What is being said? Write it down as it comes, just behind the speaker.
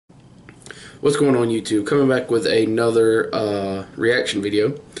What's going on YouTube? Coming back with another reaction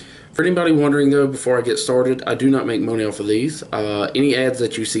video. For anybody wondering though, before I get started, I do not make money off of these. Any ads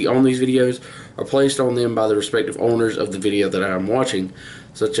that you see on these videos are placed on them by the respective owners of the video that I'm watching.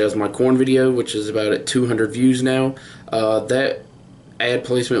 Such as my corn video, which is about at 200 views now. That ad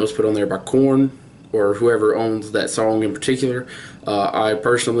placement was put on there by Corn, or whoever owns that song in particular. I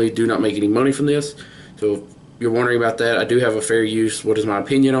personally do not make any money from this. So if you're wondering about that, I do have a fair use. What is my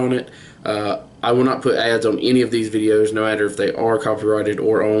opinion on it? I will not put ads on any of these videos, no matter if they are copyrighted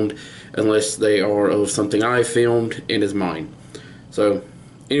or owned, unless they are of something I filmed and is mine. So,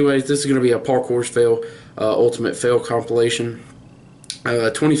 anyways, this is going to be a parkour fail, ultimate fail compilation.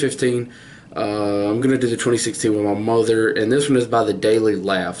 2015. I'm going to do the 2016 with my mother, and this one is by the Daily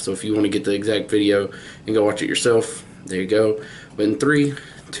Laugh. So if you want to get the exact video and go watch it yourself, there you go. But in 3,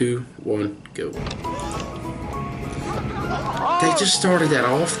 2, 1, go. They just started that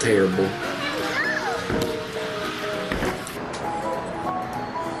off terrible.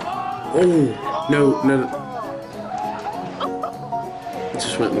 Oh, no, no. It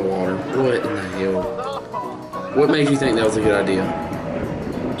just went in the water. What in the hell? What made you think that was a good idea?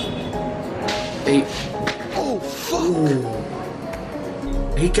 Oh, fuck. Ooh.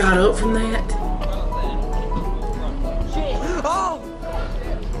 He got up from that? Oh.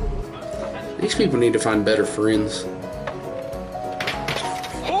 These people need to find better friends.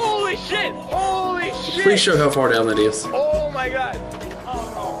 Holy shit! Holy shit! Please show how far down that is. Oh my god!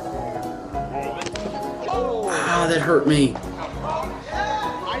 Ah, that hurt me.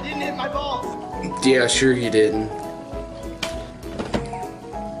 I didn't hit my balls. Yeah, sure you didn't.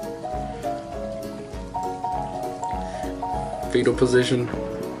 Fetal position.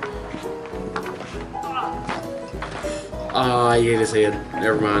 Ah, he hit his head.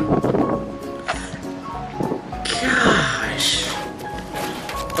 Never mind. Gosh.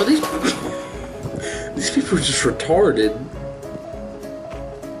 Are these people are just retarded.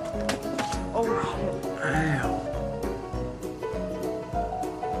 Oh shit. Ow.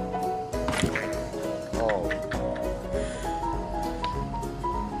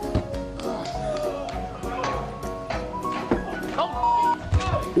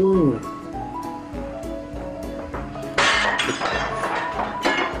 Ooh.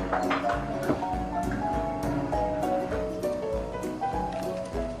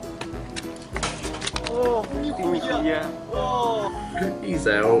 Oh, yeah. Oh. He's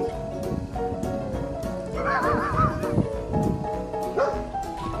out.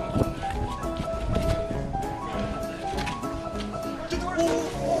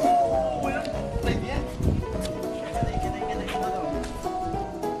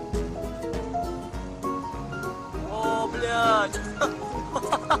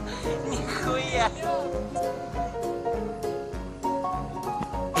 Нихуя!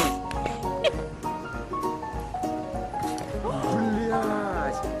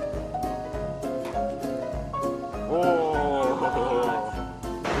 Блядь!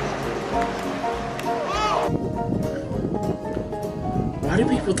 Why do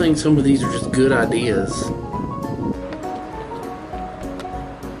people think some of these are just good ideas?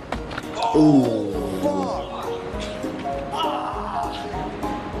 Ooh.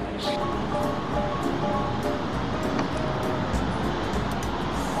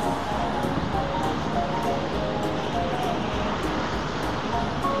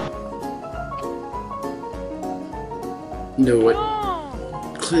 Knew it.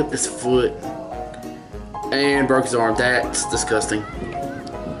 Clipped his foot. And broke his arm. That's disgusting.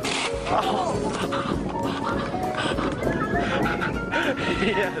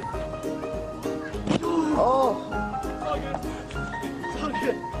 Yes. Oh.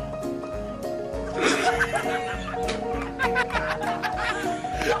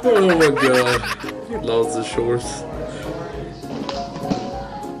 Oh my god. He lost his shorts.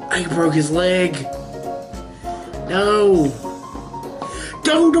 He broke his leg. No.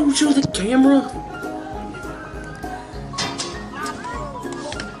 Don't show the camera.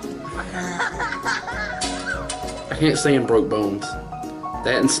 I can't stand broke bones.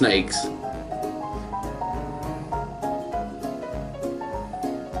 That and snakes.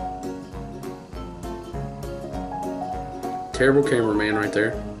 Terrible cameraman right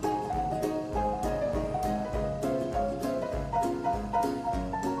there.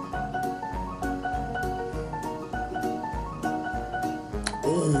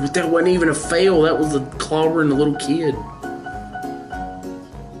 Oh, that wasn't even a fail. That was a clobbering the little kid.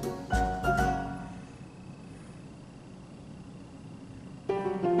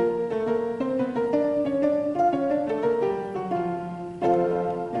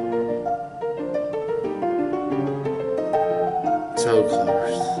 So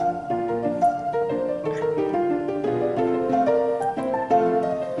close.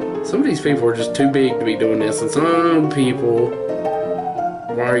 these people are just too big to be doing this, and some people,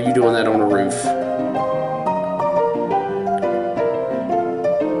 why are you doing that on a roof?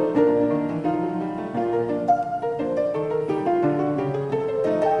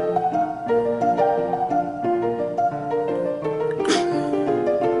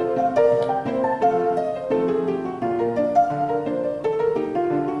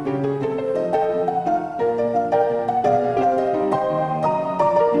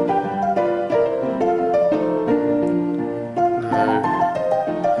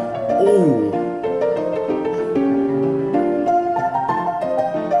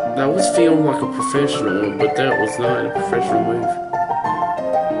 That was filmed like a professional, but that was not a professional move.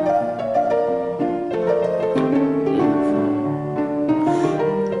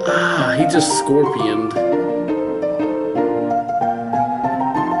 Ah, he just scorpioned.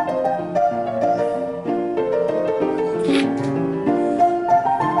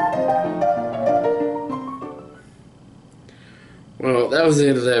 Well, that was the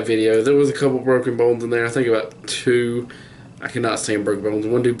end of that video. There was a couple broken bones in there. I think about 2. I cannot stand broken bones.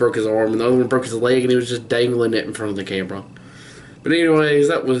 One dude broke his arm, and the other one broke his leg, and he was just dangling it in front of the camera. But anyways,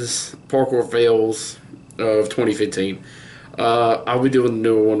 that was Parkour Fails of 2015. I'll be doing the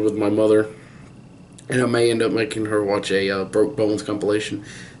newer one with my mother, and I may end up making her watch a Broke Bones compilation.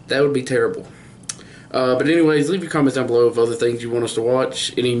 That would be terrible. But anyways, leave your comments down below of other things you want us to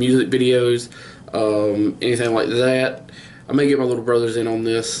watch, any music videos, anything like that. I may get my little brothers in on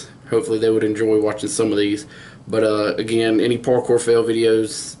this. Hopefully they would enjoy watching some of these. But again, any parkour fail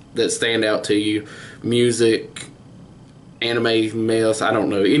videos that stand out to you, music, anime mess, I don't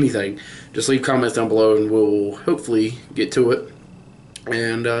know, anything, just leave comments down below and we'll hopefully get to it.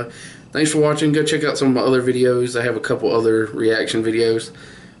 And thanks for watching. Go check out some of my other videos. I have a couple other reaction videos.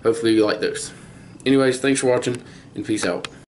 Hopefully you like those. Anyways, thanks for watching and peace out.